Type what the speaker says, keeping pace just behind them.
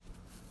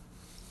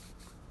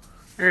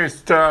Hey,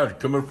 it's Todd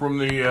coming from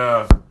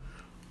the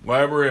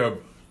Library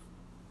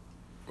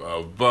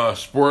of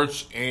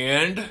Sports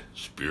and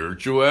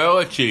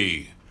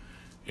Spirituality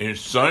in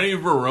sunny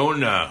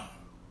Verona.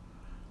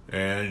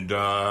 And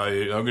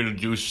I'm going to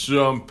do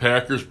some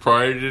Packers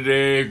Pride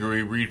today. I'm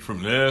going to read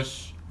from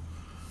this.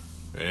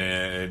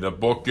 And the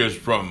book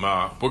is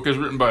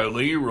written by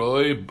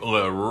Leroy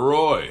Butler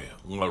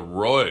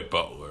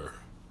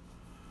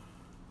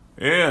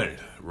and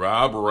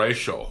Rob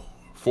Reichel.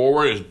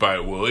 Forward is by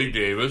Willie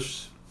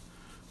Davis.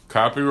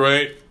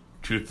 Copyright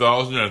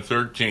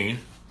 2013.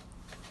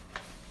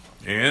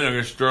 And I'm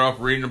going to start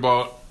off reading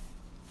about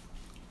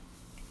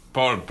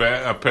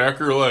a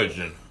Packer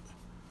legend.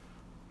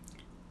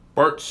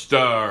 Bart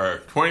Starr.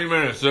 20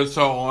 minutes, that's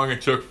how long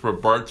it took for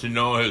Bart to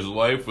know his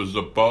life was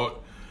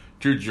about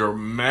to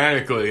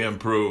dramatically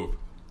improve.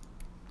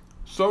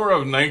 Summer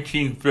of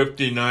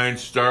 1959,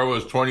 Starr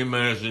was 20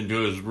 minutes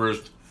into his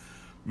first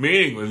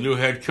meeting with new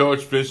head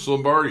coach Vince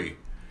Lombardi.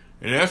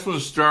 And that's when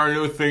Starr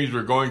knew things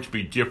were going to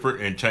be different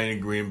in tiny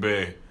Green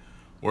Bay,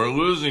 where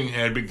losing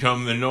had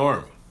become the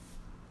norm.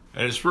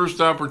 At his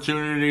first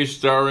opportunity,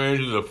 Starr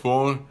answered the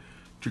phone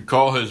to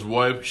call his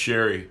wife,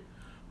 Sherry.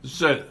 He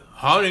said,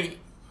 "Honey,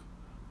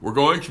 we're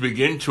going to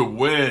begin to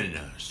win,"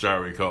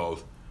 Starr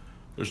recalled.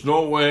 There's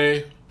no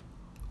way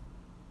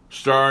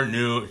Starr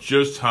knew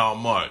just how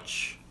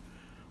much.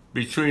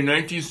 Between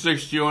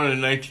 1961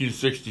 and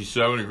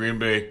 1967, Green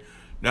Bay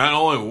not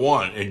only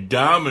won, it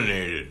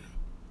dominated.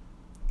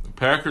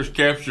 Packers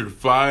captured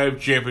 5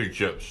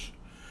 championships,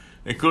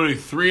 including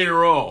 3 in a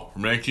row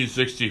from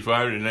 1965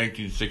 to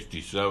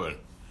 1967,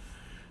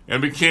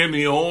 and became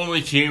the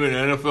only team in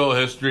NFL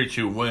history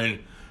to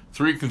win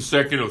 3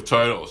 consecutive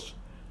titles.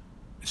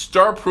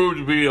 Starr proved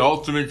to be the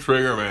ultimate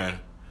trigger man.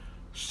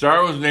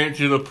 Starr was named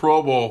to the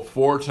Pro Bowl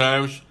 4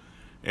 times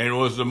and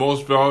was the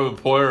most valuable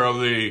player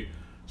of the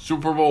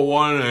Super Bowl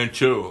 1 and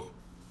 2.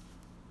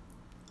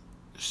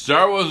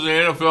 Starr was the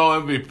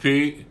NFL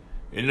MVP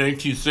in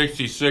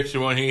 1966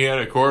 when he had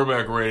a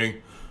quarterback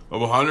rating of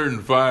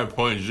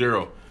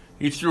 105.0.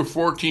 He threw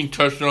 14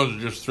 touchdowns and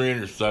just 3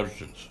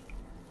 interceptions.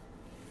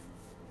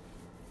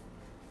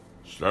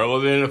 Starr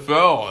led the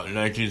NFL in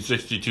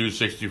 1962,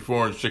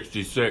 64, and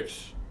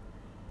 66.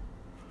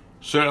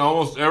 Set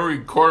almost every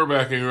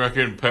quarterbacking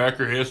record in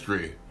Packer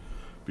history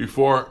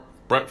before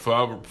Brett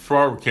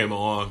Favre came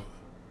along.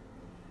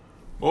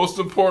 Most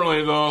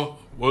importantly, though,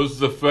 was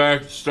the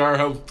fact Starr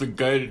helped to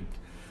guide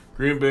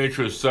Green Bay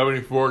to a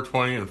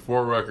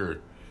 74-20-4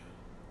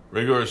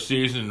 regular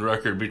season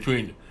record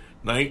between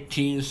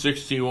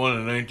 1961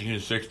 and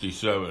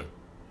 1967.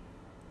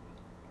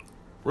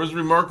 For his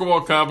remarkable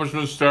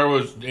accomplishments, Starr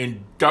was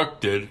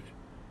inducted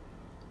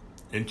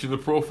into the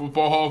Pro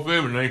Football Hall of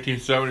Fame in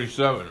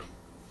 1977.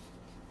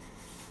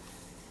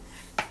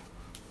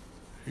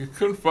 You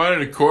couldn't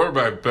find a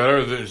quarterback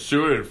better than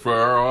suited for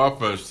our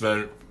offense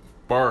than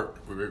Bart.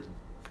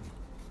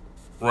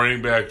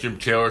 Running back Jim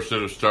Taylor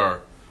said of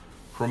Starr,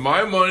 "For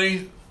my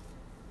money,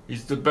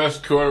 he's the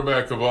best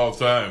quarterback of all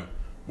time.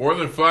 More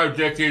than 5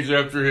 decades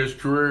after his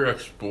career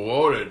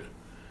exploded,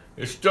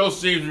 it still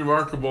seems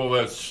remarkable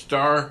that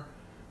Starr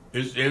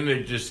is in the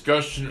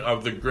discussion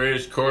of the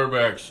greatest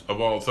quarterbacks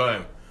of all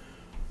time."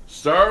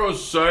 Starr was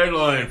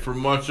sidelined for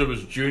much of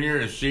his junior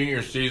and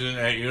senior season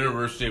at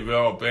University of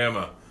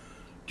Alabama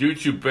due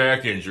to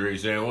back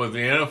injuries, and with the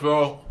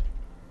NFL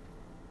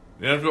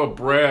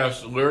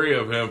brass leery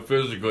of him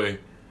physically,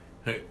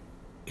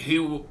 he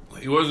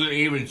wasn't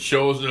even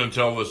chosen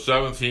until the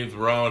 17th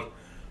round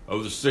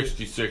of the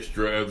 56th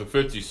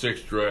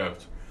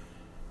draft.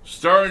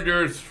 Starr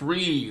endured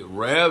 3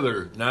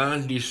 rather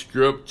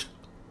nondescript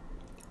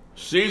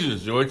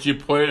seasons in which he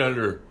played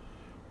under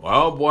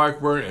Lyle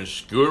Blackburn and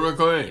Scooter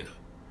McLean,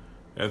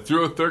 and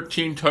threw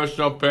 13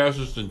 touchdown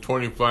passes and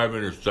 25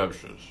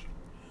 interceptions.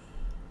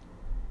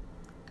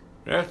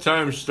 That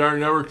time, Starr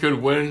never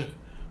could win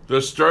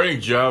the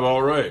starting job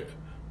outright.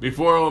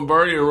 Before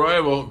Lombardi's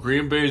arrival,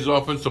 Green Bay's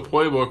offensive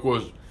playbook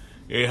was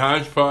a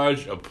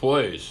hodgepodge of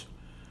plays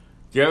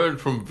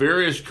gathered from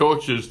various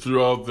coaches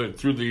through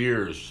the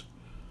years.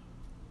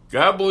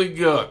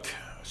 Gobbledygook,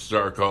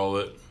 Starr called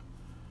it.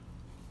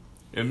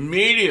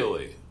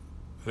 Immediately,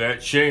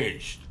 that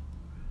changed.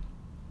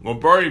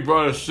 Lombardi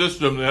brought a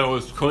system that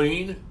was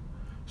clean,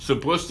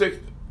 simplistic,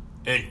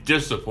 and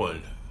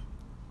disciplined.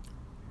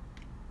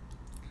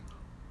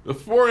 The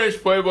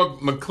 4-inch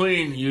playbook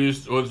McLean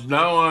used was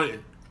now an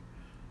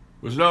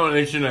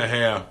inch and a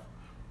half.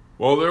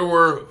 While there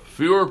were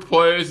fewer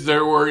plays,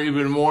 there were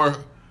even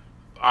more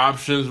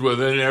options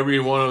within every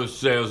one of the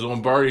sales.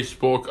 Lombardi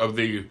spoke of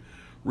the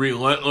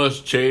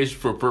relentless chase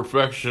for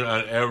perfection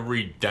on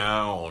every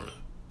down.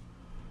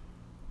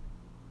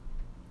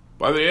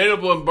 By the end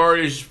of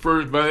Lombardi's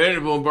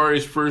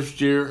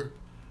first year,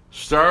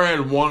 Starr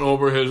had won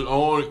over his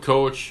own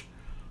coach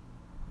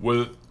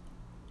with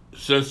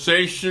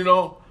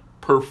sensational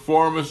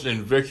performance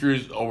in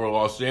victories over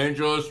Los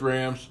Angeles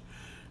Rams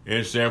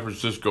and San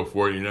Francisco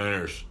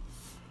 49ers.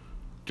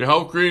 To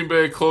help Green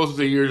Bay close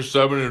the year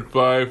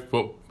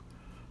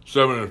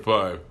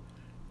 7-5.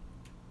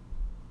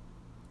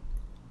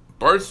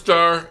 Bart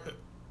Starr,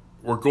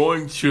 we're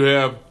going to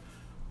have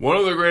one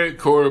of the great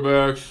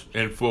quarterbacks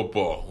in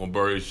football,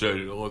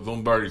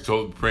 Lombardi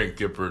told Frank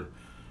Gifford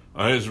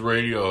on his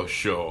radio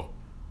show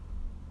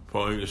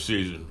following the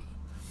season.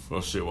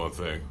 I'll say one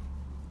thing.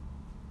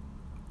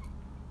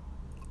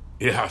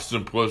 Yeah,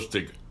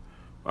 simplistic.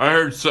 I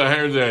heard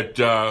that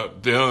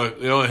they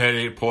only had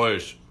 8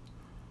 plays.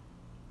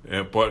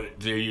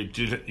 But they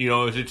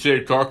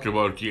talked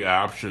about the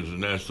options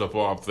and that stuff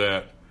off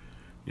that,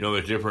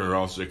 the different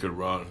routes they could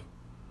run.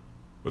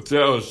 But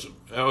that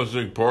was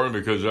important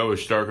because that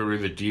was Starr could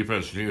read the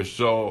defense, and he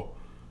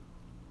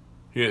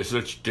had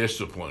such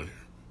discipline,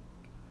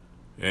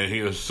 and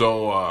he was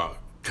so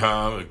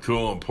calm and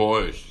cool and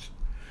poised.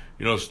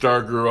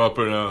 Starr grew up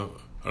I'm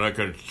not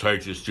going to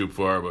take this too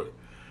far, but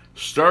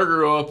Starr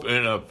grew up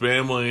in a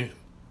family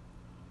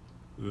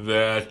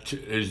that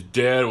his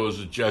dad was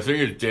a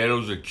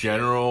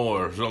general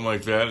or something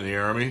like that in the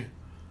Army.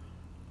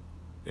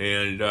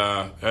 And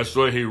that's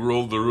why he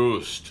ruled the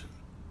roost.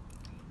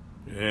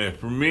 And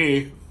for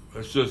me,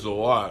 that's just a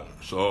lot.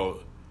 So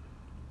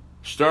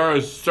Starr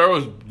was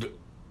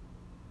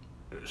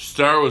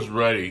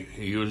ready.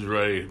 He was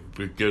ready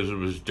because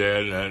of his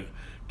dad and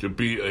to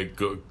be a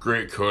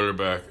great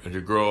quarterback and to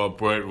grow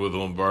up right with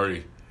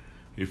Lombardi.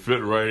 He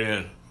fit right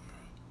in.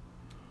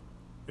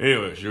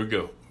 Anyways, here we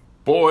go.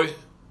 Boy,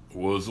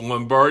 was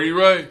Lombardi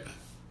right?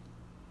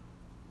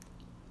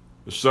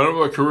 The son of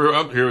a career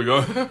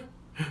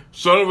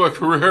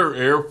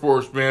Air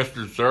Force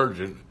Master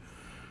Sergeant,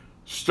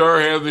 Starr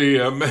had the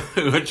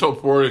mental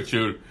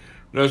fortitude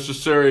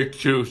necessary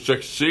to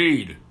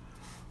succeed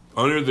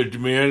under the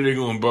demanding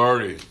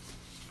Lombardi.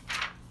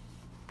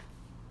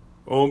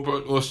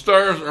 But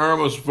Starr's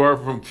arm was far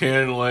from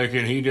cannon-like,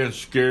 and he didn't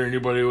scare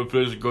anybody with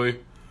physically.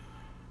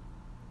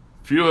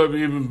 Few have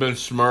even been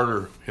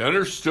smarter. He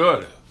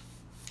understood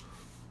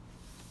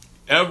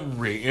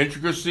every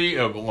intricacy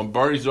of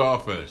Lombardi's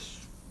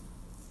offense.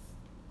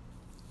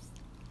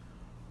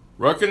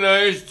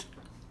 Recognized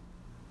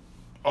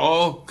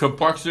all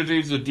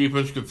complexities the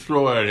defense could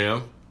throw at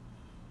him,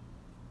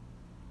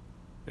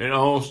 and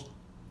almost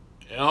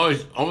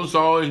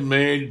always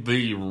made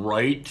the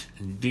right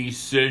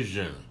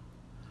decision.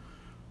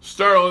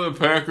 Starr led the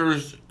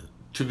Packers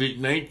to the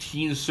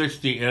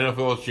 1960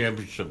 NFL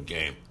Championship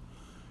game,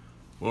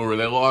 where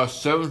they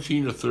lost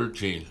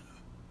 17-13.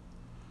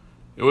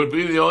 It would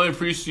be the only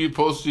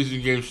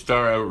postseason game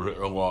Starr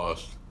ever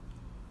lost.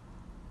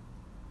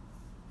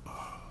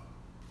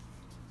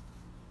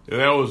 And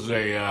that was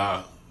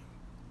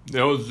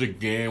the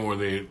game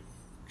where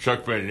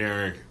Chuck Van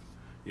Erich,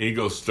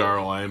 Eagles star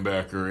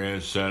linebacker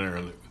and center,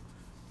 and the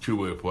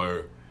two-way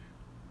player,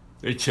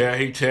 he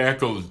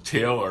tackled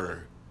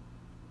Taylor,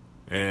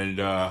 and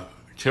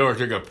Taylor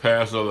took a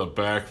pass out of the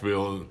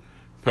backfield, and the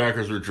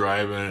Packers were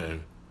driving,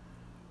 and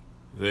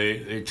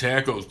they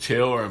tackled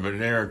Taylor, and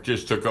Van Erich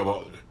just took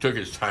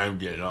his time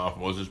getting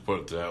off. Let's just put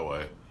it that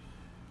way.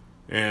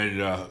 And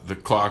the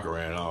clock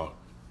ran out.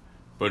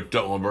 But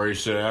Lombardi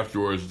said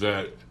afterwards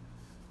that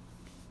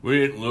we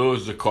didn't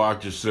lose, the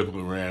clock just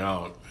simply ran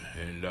out.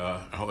 And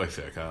I like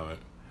that comment.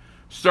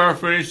 Starr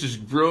finished his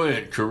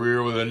brilliant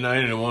career with a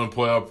 9-1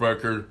 playoff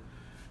record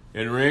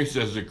and ranks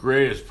as the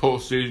greatest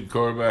postseason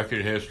quarterback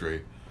in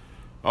history.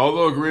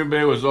 Although Green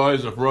Bay was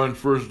always a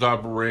run-first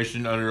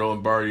operation under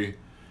Lombardi,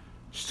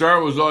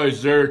 Starr was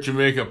always there to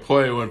make a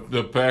play when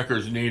the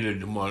Packers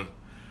needed one.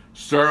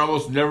 Starr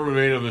almost never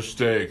made a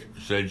mistake,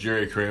 said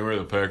Jerry Kramer,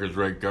 the Packers'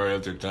 right guard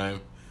at the time.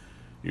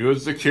 He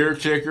was the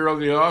caretaker of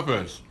the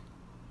offense.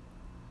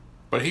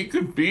 But he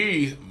could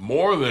be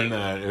more than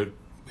that.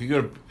 He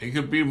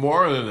could be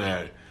more than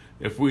that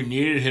if we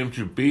needed him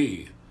to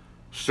be.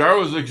 Starr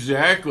was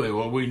exactly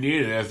what we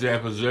needed at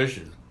that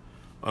position.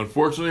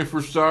 Unfortunately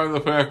for Starr and the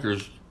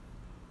Packers,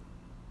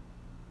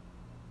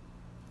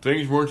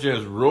 things weren't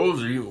as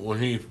rosy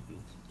when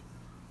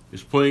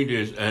his playing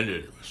days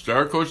ended.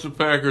 Starr coached the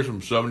Packers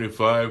from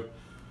 75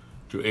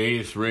 to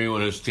 83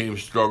 when his team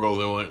struggled.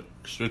 They went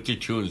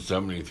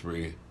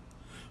 52-73.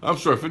 I'm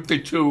sorry,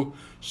 52,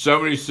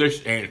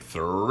 76, and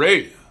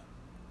 3.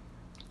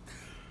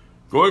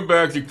 Going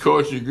back to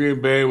coaching Green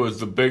Bay was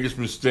the biggest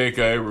mistake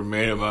I ever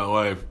made in my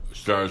life,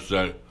 Starr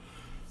said.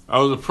 I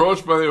was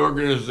approached by the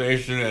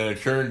organization, and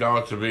it turned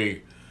out to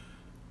be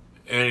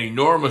an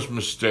enormous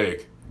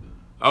mistake.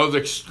 I was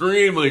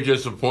extremely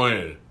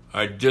disappointed.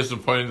 I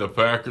disappointed the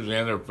Packers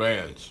and their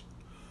fans.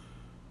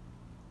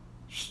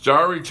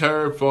 Starr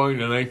retired following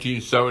the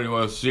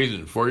 1971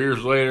 season. 4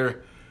 years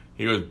later,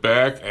 he was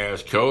back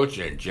as coach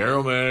and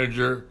general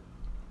manager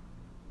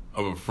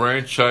of a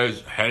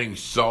franchise heading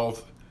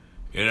south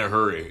in a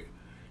hurry.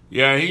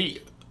 Yeah,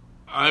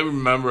 I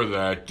remember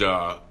that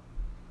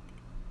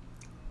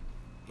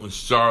when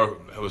Starr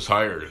was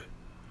hired.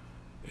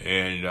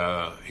 And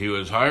he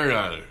was hired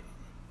on it.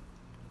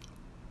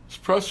 His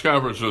press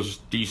conference was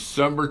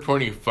December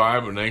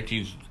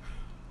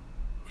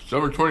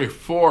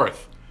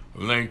 24th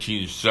of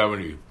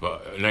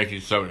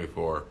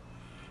 1974.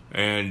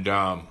 And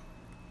I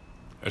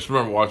just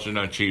remember watching it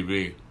on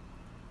TV.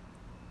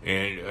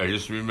 And I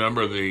just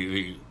remember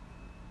the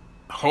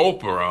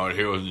hope around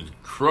here was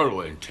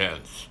incredibly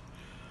intense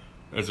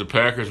as the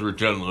Packers were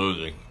done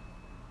losing.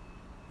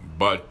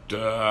 But we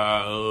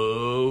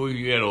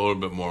had a little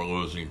bit more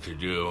losing to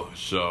do.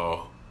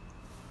 So,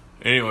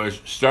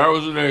 anyways, Starr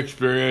was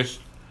inexperienced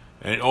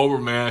and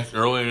overmatched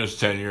early in his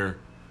tenure.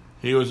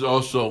 He was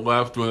also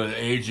left with an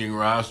aging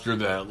roster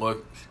that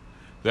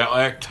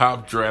lacked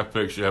top draft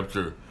picks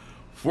after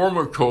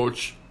former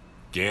coach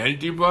Dan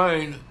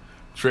Devine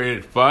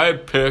traded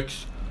 5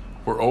 picks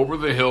for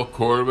over-the-hill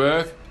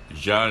quarterback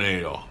John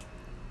Hadle.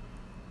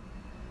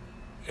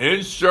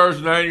 In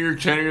Starr's 9-year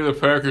tenure, the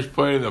Packers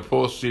played in the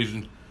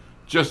postseason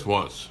just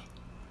once,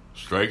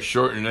 strike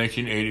short in the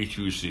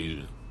 1982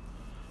 season.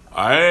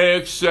 I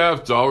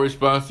accept all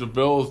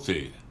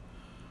responsibility.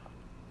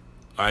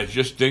 I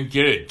just didn't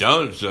get it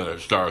done,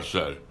 Starr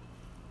said.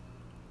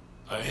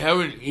 I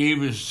haven't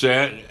even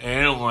sat and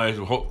analyzed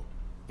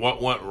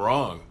what went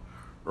wrong.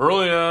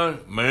 Early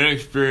on, my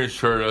inexperience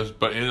hurt us,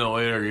 but in the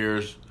later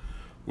years,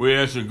 we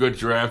had some good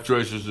draft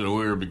choices and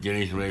we were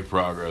beginning to make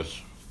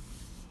progress.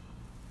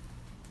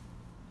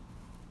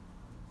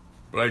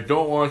 But I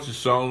don't want to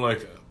sound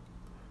like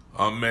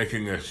I'm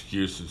making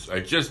excuses. I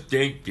just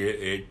didn't get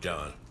it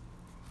done.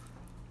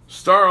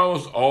 Starr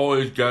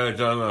always got it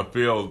done on the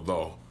field,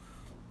 though.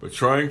 But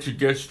trying to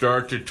get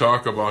Starr to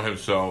talk about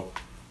himself,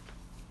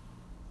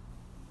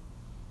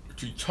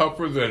 it's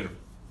tougher than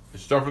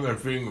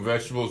feeding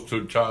vegetables to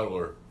a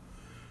toddler.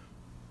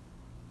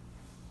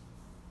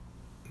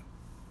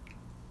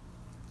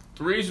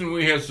 The reason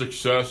we had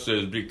success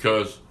is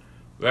because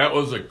that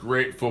was a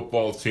great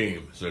football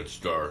team, said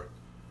Starr,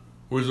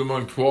 who was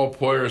among 12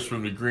 players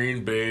from the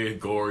Green Bay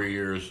glory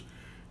years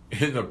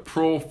in the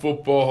Pro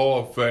Football Hall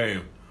of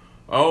Fame.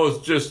 I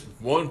was just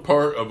one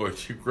part of a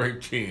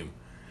great team.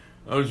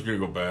 I'm just going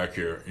to go back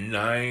here.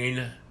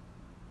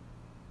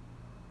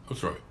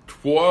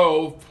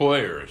 12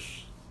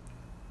 players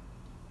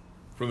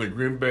from the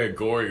Green Bay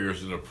glory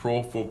years in the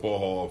Pro Football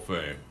Hall of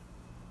Fame.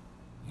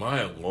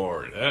 My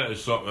Lord, that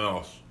is something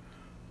else.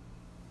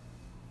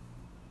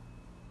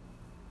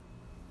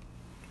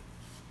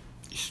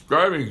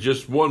 Describing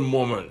just one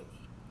moment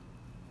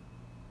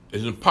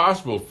is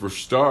impossible for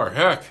Starr.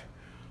 Heck,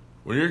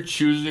 when you're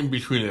choosing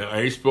between the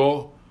Ice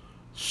Bowl,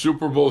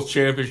 Super Bowl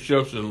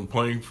championships, and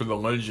playing for the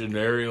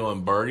legendary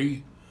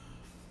Lombardi,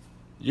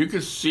 you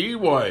can see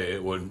why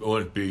it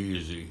wouldn't be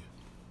easy.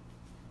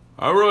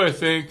 I really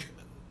think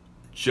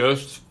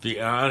just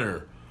the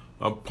honor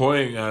of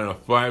playing on a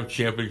 5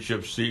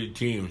 championship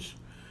teams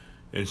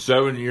in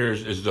 7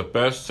 years is the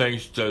best thing,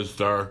 said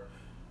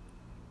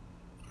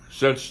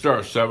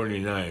Starr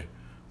 79.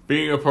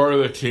 Being a part of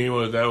the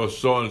team that was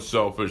so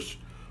unselfish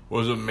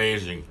was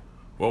amazing.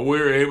 What we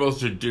were able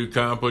to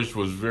accomplish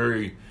was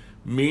very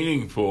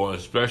meaningful,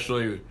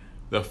 especially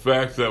the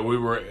fact that we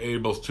were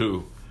able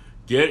to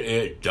get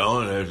it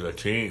done as a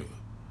team.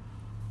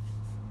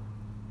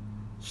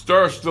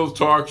 Starr still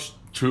talks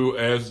to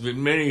as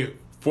many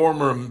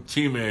former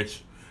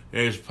teammates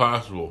as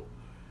possible.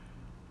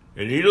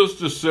 And needless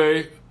to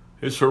say,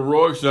 his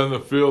heroics on the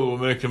field will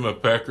make him a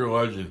Packer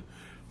legend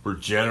for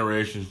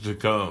generations to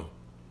come.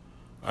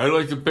 I'd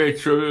like to pay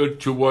tribute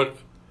to what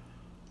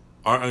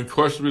are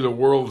unquestionably the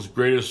world's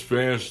greatest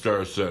fans,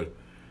 Starr said.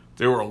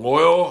 They were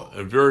loyal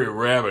and very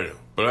rabid,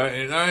 but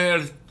I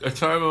had a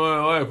time in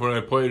my life when I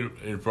played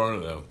in front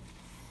of them.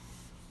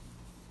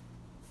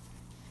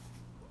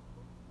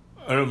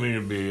 I don't mean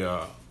to be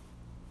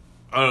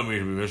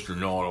Mr.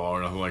 Know-it-all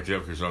or nothing like that,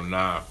 because I'm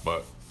not,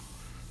 but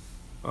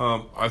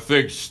I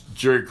think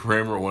Jerry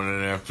Kramer went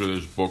in after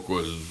this book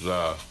was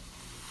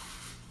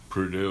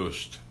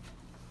produced.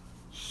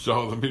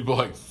 So there'll be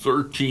like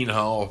 13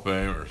 Hall of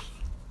Famers.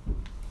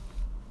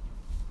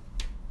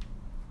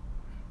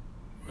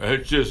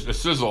 It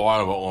says a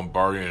lot about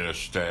Lombardi and his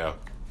staff.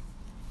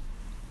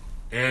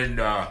 And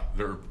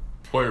their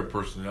player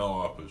personnel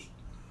office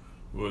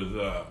was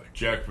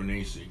Jack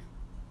Venisi.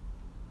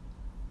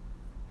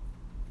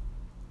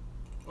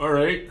 All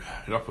right,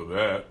 enough of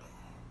that.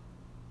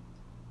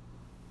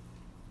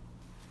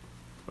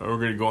 Now we're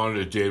going to go on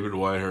to David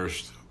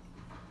Whitehurst.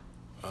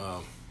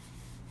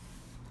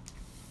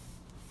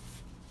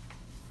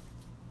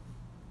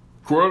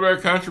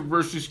 Quarterback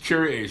controversies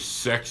carry a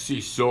sexy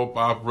soap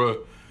opera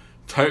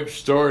type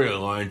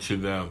storyline to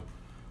them.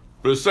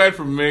 But aside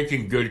from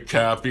making good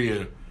copy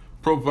and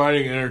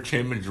providing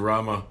entertainment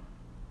drama,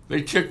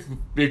 they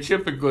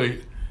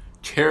typically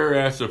tear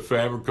at the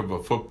fabric of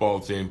a football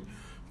team,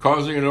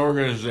 causing an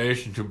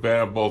organization to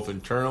battle both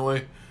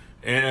internally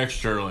and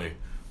externally.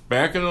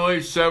 Back in the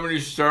late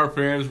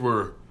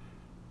 70s,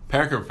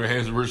 Packer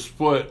fans were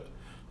split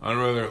on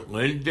whether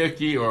Lynn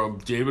Dickey or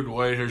David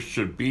Whitehurst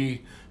should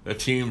be the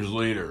team's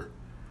leader.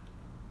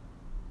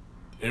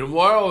 And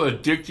while the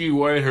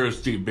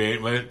Dickey-Whitehurst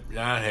debate might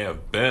not have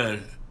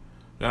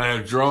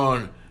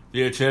drawn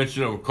the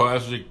attention of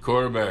classic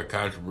quarterback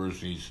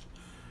controversies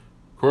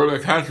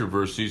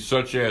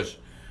such as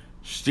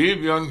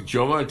Steve Young,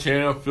 Joe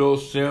Montana, Phil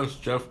Simms,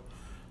 Jeff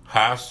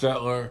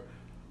Hostetler,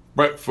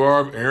 Brett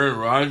Favre, Aaron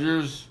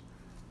Rodgers,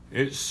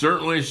 it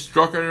certainly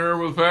struck a nerve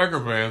with Packer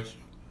fans.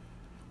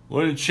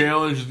 Lynn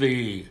challenged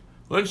me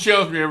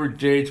every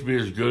day to be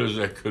as good as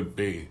I could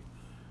be.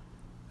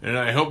 And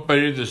I hope I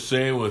did the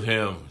same with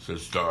him, said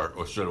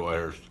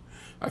Whitehurst.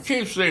 I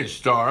keep saying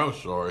Starr, I'm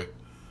sorry.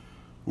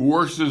 Who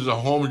works as a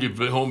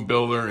home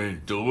builder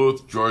in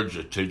Duluth,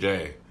 Georgia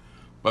today.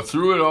 But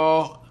through it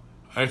all,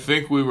 I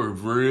think we were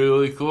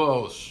really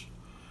close.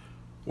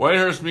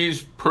 Whitehurst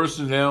means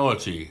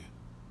personality.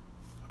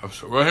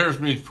 Whitehurst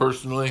means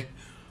personally,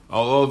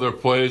 although their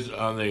play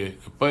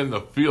in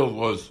the field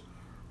was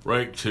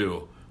right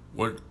too.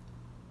 When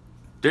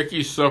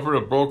Dickey suffered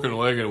a broken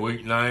leg in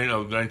Week 9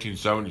 of the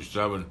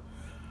 1977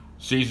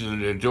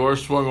 season, the door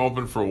swung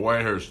open for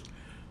Whitehurst.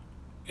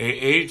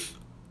 An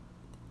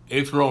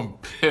eighth round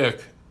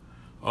pick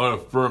out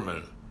of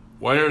Furman.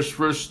 Whitehurst's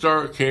first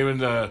start came in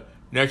the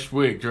next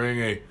week during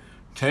a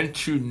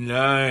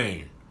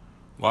 10-9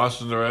 loss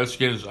to the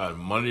Redskins on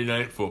Monday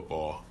Night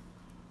Football.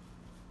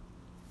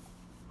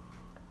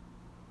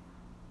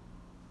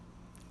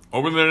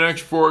 Over the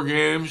next 4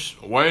 games,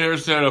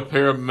 Whitehurst had a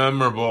pair of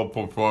memorable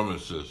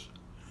performances.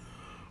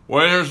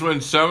 Whitehurst won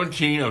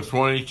 17 of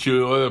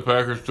 22, led the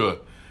Packers to a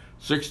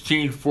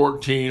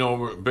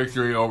 16-14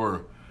 victory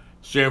over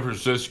San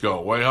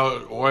Francisco.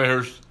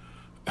 Whitehurst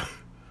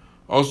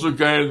also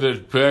guided the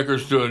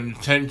Packers to a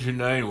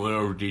 10-9 win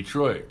over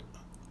Detroit.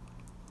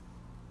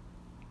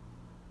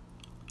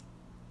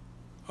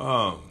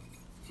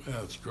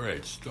 That's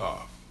great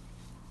stuff.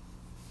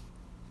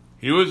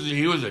 He was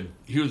a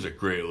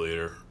great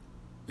leader.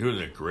 He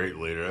was a great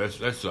leader.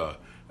 That's a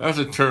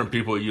term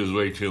people use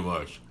way too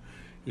much.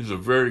 He was a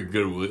very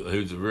good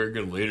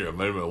leader. It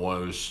might have been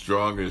one of his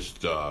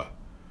strongest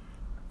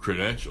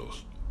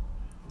credentials.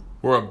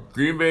 For a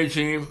Green Bay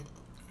team,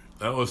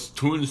 that was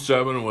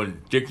 2-7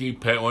 when Dickey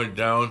went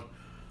down.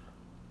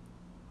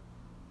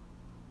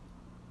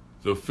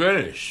 The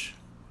finish,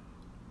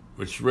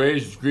 which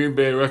raised Green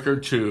Bay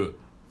record to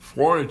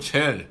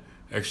 4-10,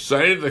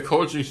 excited the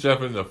coaching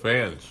staff and the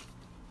fans.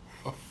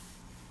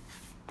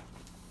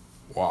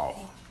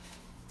 Wow.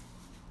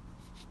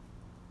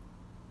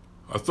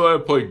 I thought I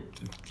played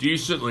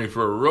decently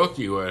for a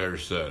rookie,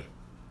 Whitehurst said.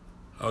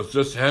 I was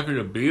just happy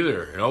to be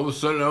there, and all of a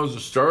sudden I was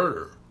a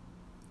starter.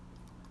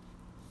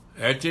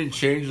 That didn't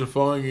change the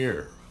following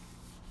year.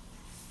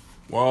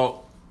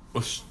 Well,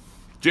 with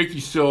Dickey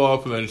still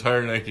off for the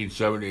entire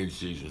 1978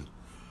 season,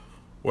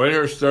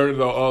 Whitehurst started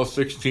all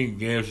 16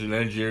 games and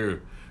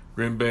engineered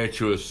Green Bay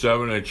to a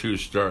 7-2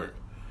 start.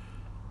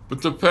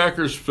 But the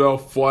Packers fell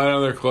flat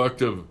on their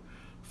collective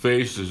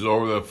faces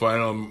over the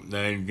final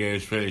 9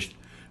 games, finished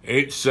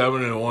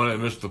 8-7-1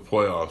 and missed the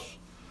playoffs.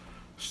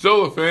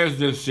 Still, the fans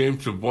didn't seem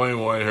to blame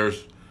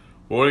Whitehurst,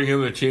 voting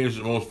him the team's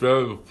most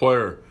valuable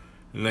player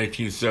in the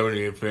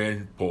 1978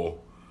 fan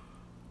poll.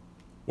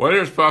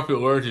 Whitehurst's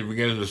popularity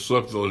began to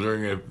slip, though,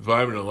 during a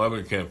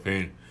 5-11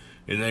 campaign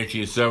in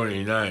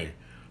 1979.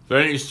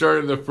 Then he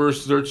started the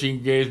first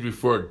 13 games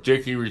before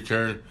Dickey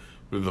returned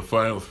for the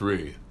final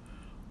 3.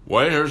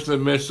 Whitehurst,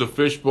 amidst the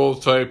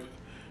fishbowl-type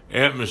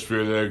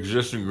atmosphere that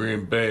exists in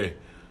Green Bay,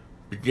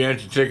 began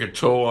to take a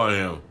toll on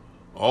him.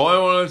 All I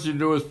wanted to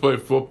do was play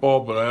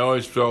football, but I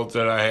always felt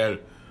that I had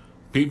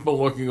people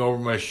looking over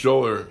my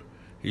shoulder,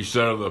 he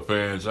said of the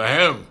fans. I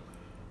had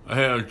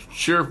them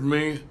cheer for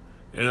me,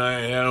 and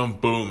I had them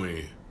boo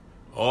me.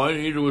 All I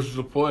needed was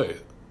to play.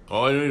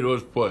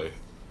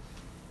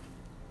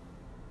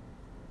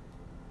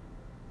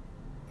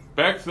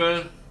 Back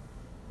then,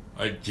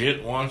 I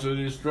didn't want the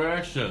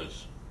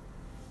distractions.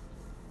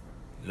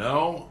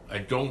 Now, I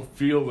don't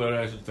feel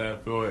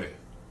that way.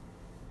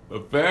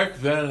 But back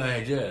then,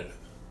 I did.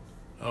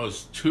 I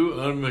was too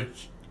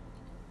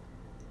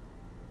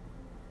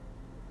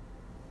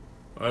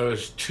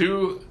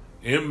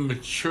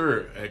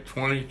immature at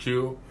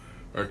 22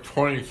 or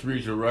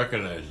 23 to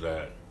recognize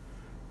that.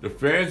 The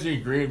fans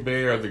in Green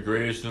Bay are the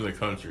greatest in the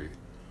country.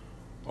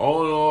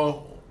 All in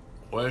all,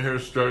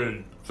 Whitehurst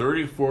started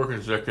 34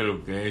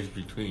 consecutive games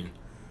between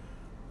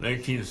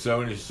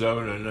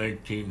 1977 and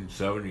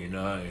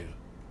 1979.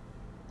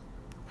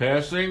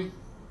 Passing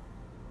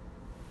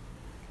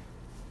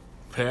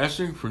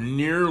for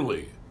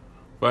nearly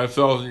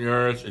 5,000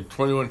 yards and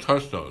 21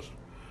 touchdowns.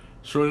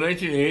 So when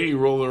 1980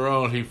 rolled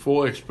around, he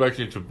fully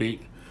expected to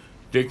beat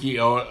Dickey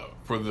out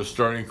for the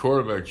starting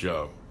quarterback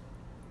job.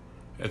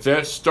 At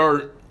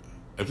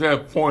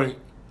that point,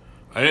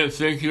 I didn't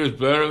think he was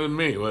better than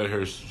me,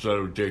 Whitehurst said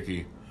of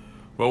Dickey.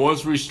 But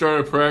once we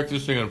started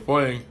practicing and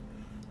playing,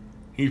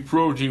 he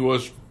proved he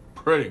was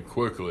pretty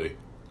quickly.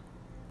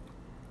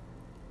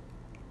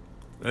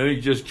 And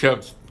he just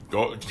kept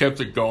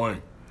it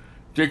going.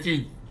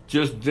 Dickey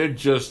did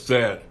just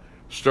that,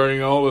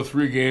 starting all the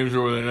 3 games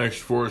over the next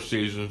 4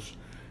 seasons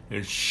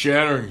and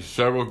shattering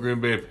several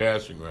Green Bay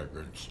passing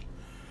records.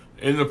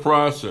 In the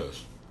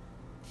process,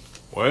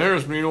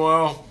 Whitehurst,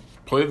 meanwhile,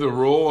 played the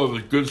role of a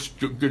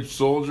good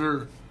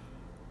soldier,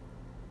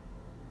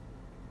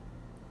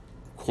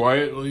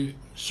 quietly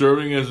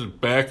serving as a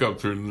backup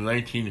through the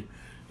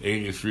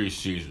 1983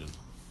 season.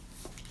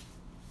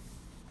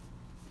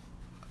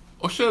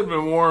 I should have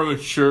been more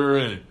mature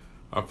and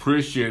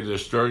appreciated the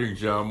starting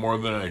job more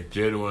than I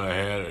did when I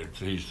had it,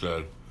 he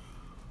said.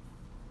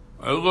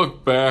 I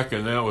look back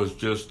and that was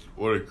just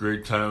what a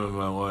great time in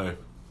my life.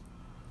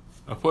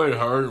 I played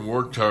hard and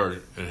worked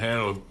hard and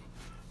had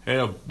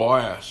a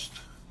blast.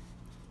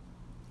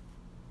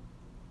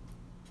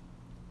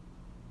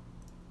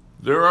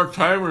 There are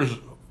times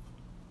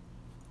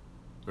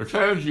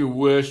you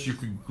wish you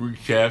could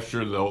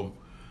recapture though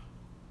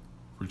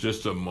for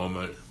just a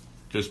moment.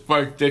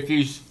 Despite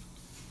Dickey's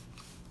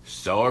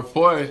stellar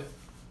play,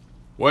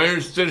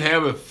 Whitehurst did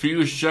have a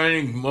few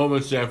shining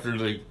moments after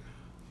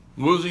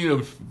losing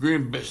the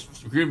Green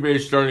Bay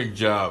starting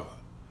job.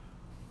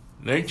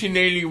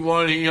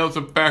 1981, he helped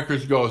the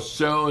Packers go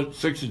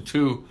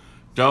 6-2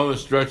 down the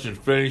stretch and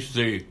finish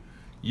the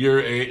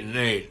year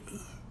 8-8.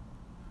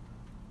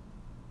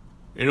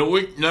 In a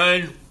Week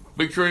 9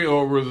 victory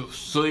over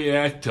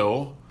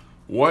Seattle,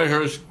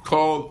 Whitehurst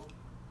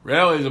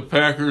rallied the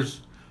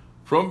Packers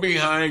from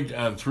behind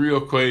on 3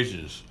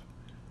 occasions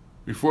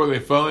before they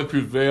finally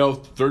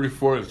prevailed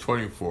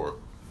 34-24.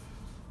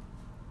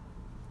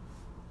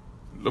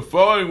 The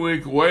following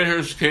week,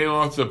 Whitehurst came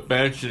off the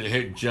bench and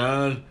hit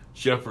John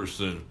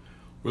Jefferson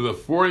with a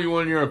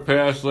 41-yard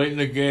pass late in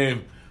the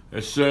game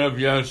that set up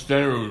Jan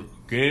Stenerud's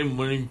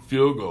game-winning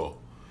field goal.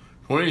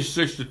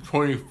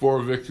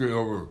 26-24 victory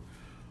over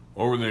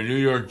the New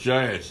York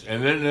Giants.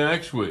 And then the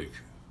next week,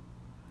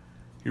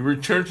 he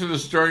returned to the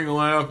starting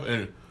lineup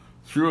and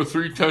threw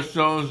 3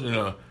 touchdowns in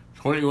a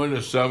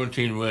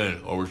 21-17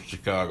 win over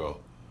Chicago.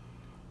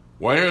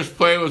 Whitehurst's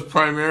play was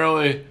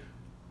primarily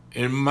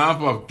in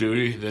mop-up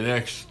duty the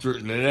next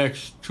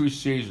 2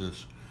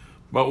 seasons,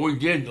 but we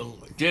did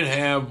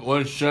have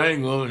one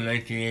shining moment in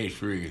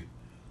 1983.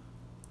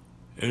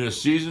 In the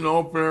season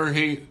opener,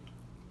 he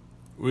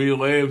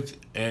relived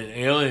an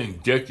alien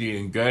Dickey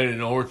and guided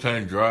an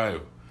overtime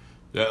drive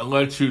that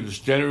led to the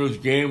Stenerud's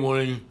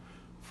game-winning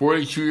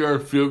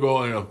 42-yard field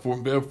goal and a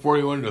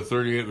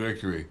 41-38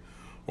 victory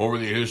over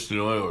the Houston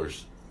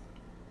Oilers.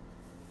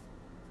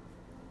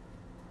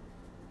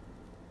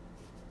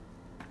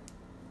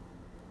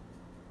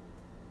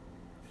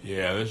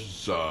 Yeah, this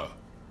is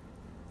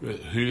the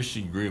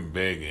Houston Green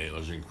Bay game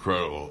was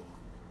incredible.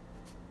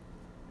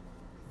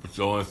 But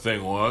the only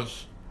thing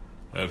was,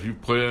 if you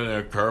played on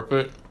that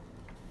carpet,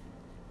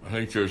 I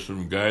think there's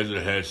some guys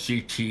that had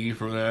CT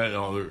from that and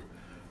all their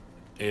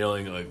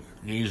ailing like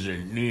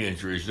knee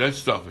injuries. That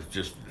stuff is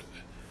just,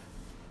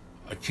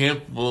 I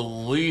can't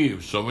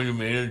believe somebody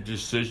made a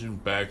decision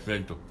back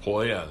then to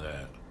play on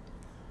that.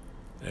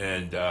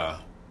 And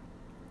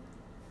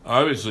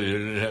obviously they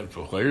didn't have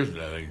the players and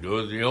anything to do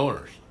with the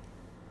owners.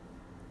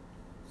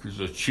 Because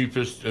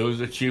it was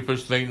the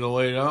cheapest thing to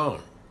lay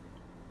down.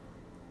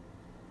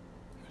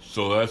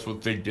 So that's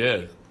what they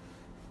did.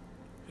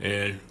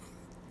 And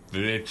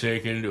they didn't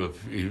take into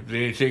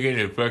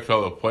effect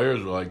how the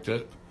players liked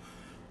it.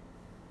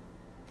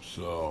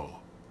 So,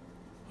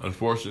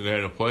 unfortunately, they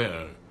had to play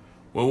on it.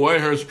 When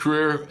Whitehurst's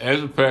career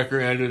as a Packer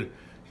ended,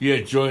 he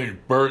had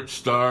joined Burt,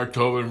 Starr,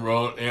 Tobin,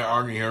 Rote,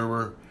 Arnie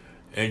Herber,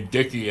 and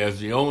Dickey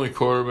as the only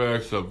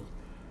quarterbacks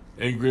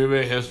in Green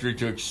Bay history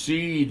to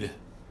exceed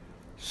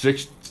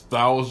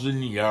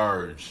 6,000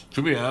 yards.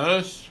 To be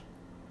honest,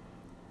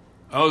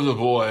 I was a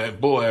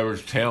below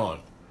average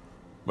talent,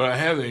 but I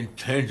have the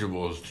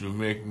intangibles to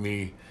make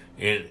me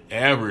an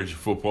average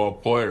football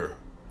player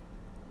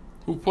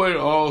who played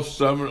all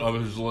 7 of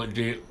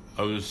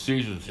his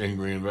seasons in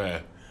Green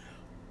Bay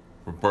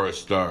for Bart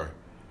Starr.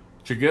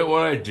 To get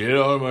what I did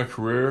out of my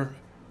career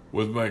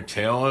with my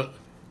talent,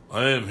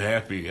 I am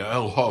happy. I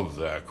love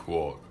that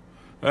quote.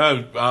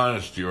 That's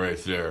honesty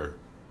right there.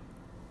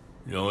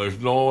 You know, there's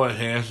no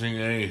enhancing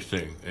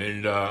anything,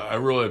 and I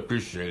really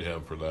appreciate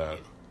him for that.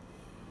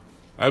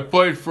 I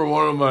played for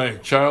one of my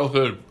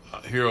childhood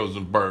heroes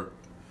in Bart,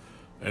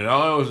 and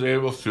I was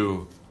able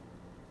to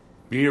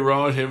be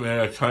around him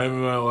at a time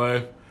in my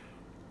life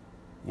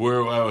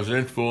where I was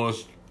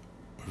influenced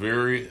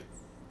very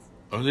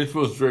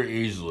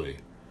easily.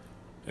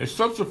 It's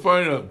tough to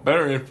find a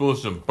better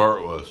influence than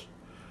Bart was.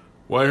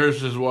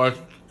 Whitehurst has watched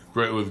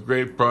with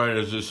great pride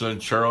as his son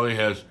Charlie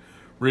has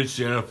reached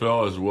the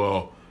NFL as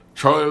well.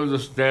 Charlie was a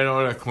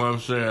standout at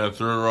Clemson and a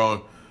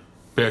 3rd-round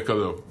pick of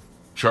the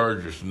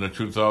Chargers in the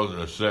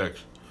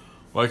 2006.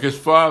 Like his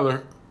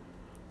father,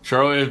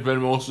 Charlie has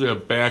been mostly a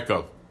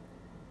backup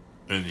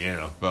in the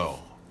NFL.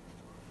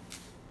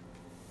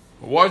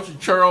 Watching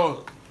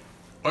Charlie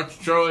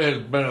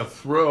has been a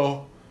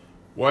thrill.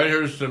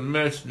 Whitehurst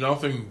admits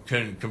nothing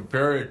can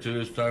compare it to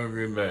this time in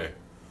Green Bay.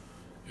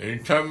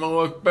 Anytime I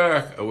look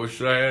back, I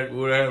wish I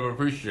would have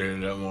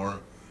appreciated that more,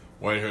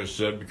 Whitehurst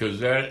said, because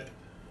that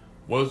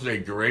was a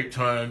great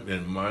time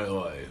in my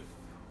life.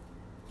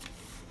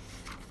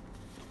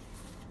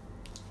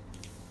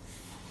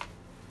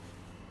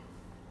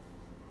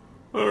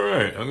 All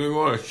right, I'm going to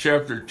go on to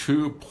Chapter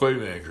 2,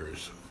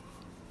 Playmakers.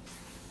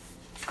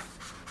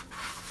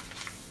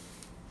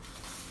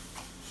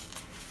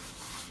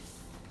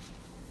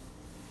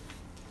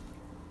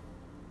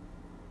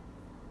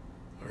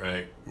 All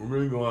right, we're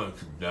going to go on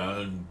to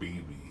Don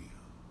Beebe.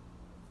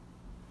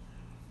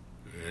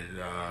 And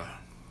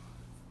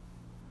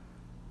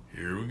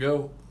Here we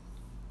go.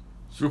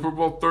 Super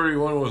Bowl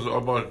 31 was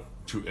about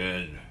to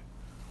end.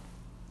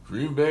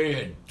 Green Bay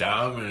had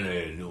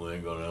dominated New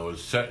England and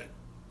was set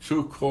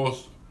too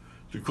close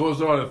to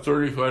close out a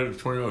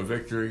 35-21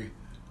 victory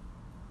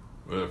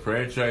with the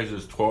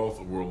franchise's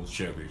 12th World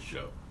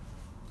Championship.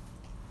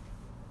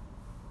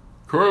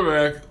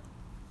 Quarterback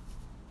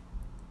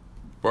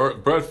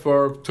Brett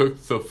Favre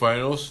took the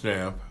final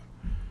snap,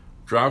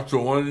 dropped to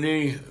one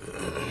knee,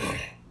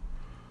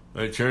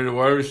 and turned to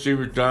wide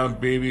receiver Don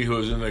Beebe, who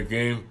was in the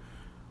game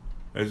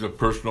as a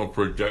personal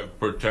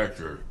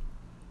protector.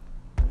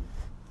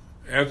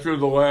 After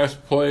the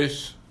last play,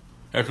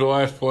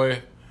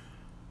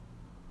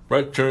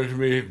 Brett turned to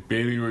me,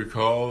 Beebe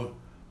recalled,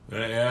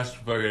 and I asked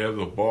if I could have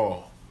the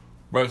ball.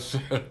 Brett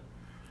said,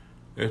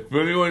 "If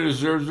anyone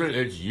deserves it,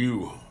 it's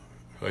you."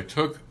 So I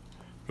took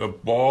the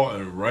ball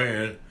and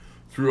ran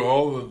through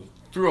all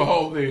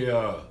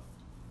the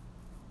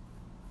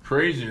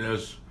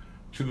craziness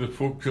to the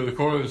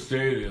corner of the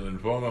stadium and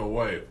found my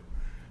wife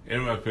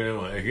and my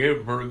family. I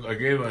gave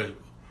my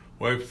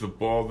wife the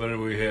ball.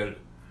 Then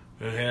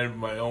I had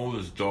my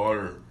oldest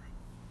daughter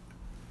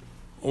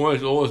in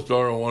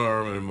one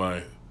arm and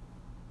my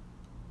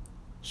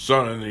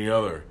son in the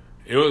other.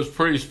 It was a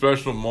pretty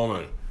special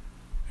moment,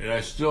 and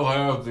I still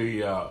have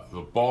the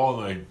ball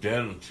in my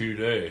den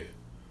today.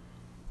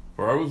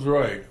 For I was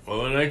right.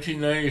 Well, the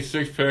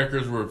 1996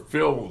 Packers were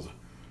filled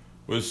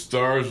with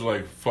stars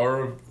like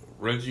Favre,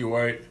 Reggie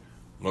White,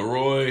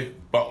 Leroy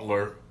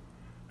Butler,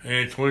 and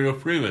Antonio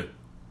Freeman.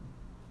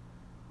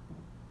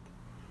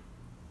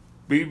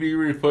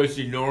 BB played an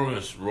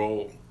enormous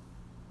role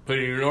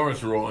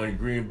in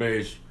Green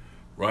Bay's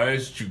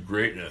rise to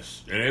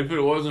greatness. And if it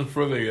wasn't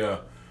for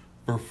the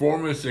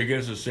performance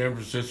against the San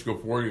Francisco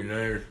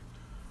 49ers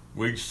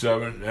Week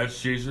 7 that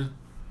season,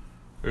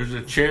 there's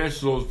a chance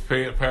those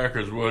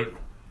Packers would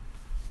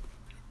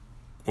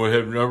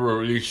have never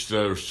reached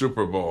the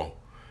Super Bowl.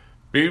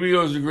 BB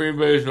was the Green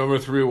Bay's number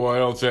 3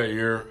 wideout that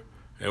year,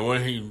 and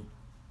when he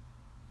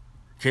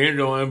came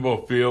to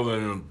Lambeau Field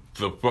in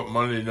the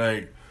Monday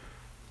night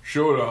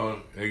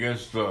showdown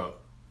against the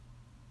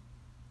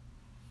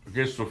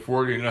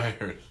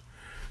 49ers,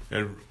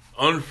 an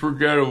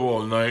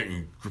unforgettable night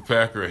in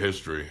Packer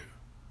history.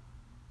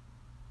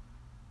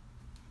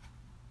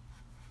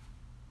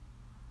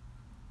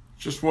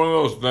 Just one of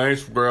those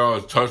nights where I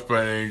was touched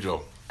by an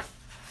angel.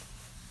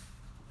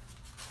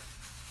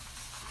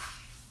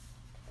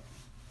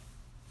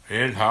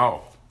 And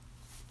how?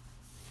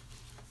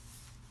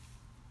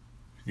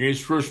 The game's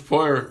first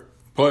play,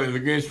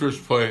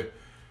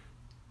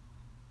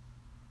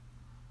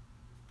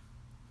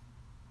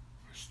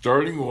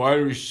 starting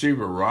wide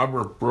receiver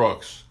Robert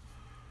Brooks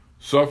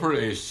suffered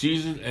a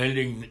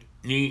season-ending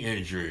knee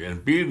injury,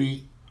 and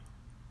Beebe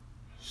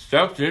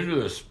stepped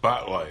into the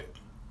spotlight.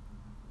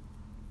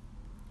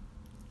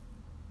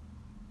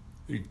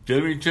 The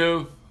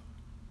diminutive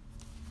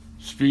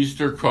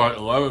speedster caught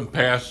 11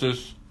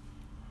 passes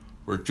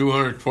for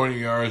 220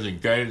 yards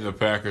and guided the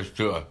Packers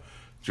to a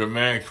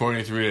dramatic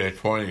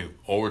 23-20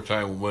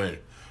 overtime win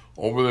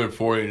over the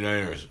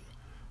 49ers.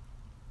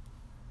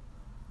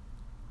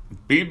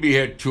 Beebe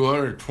had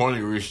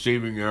 220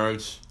 receiving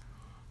yards,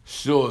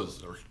 still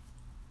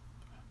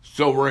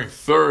ranked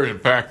third in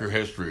Packer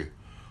history,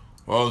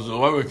 while his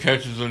 11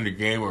 catches in the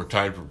game were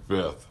tied for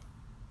fifth.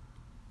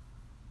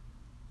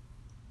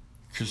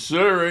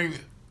 Considering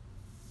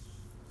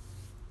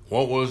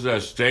what was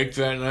at stake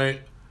that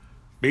night,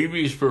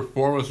 Beebe's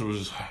performance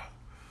was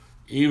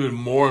even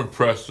more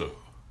impressive.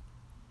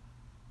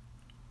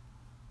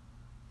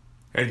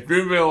 Had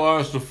Green Bay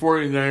lost, the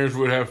 49ers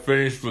would have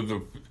finished with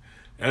the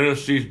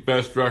NFC's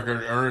best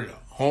record, earned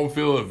home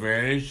field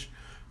advantage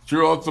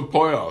throughout the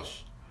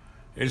playoffs.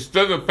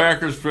 Instead, the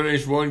Packers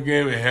finished one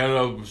game ahead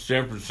of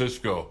San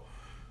Francisco,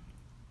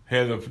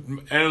 had the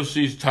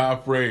NFC's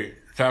top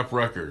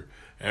record,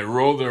 and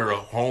rolled their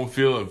home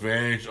field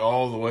advantage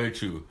all the way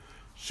to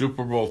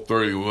Super Bowl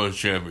 31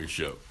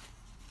 championship.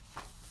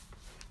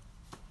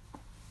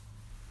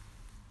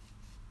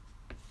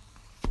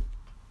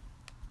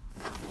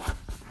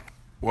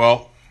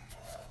 Well,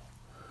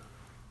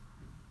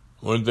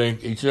 I want to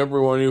thank each and every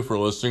one of you for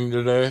listening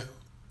today.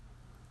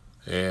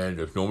 And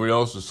if nobody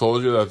else has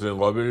told you that they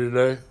love you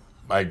today,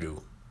 I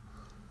do.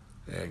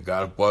 And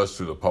God bless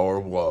through the power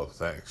of love.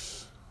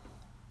 Thanks.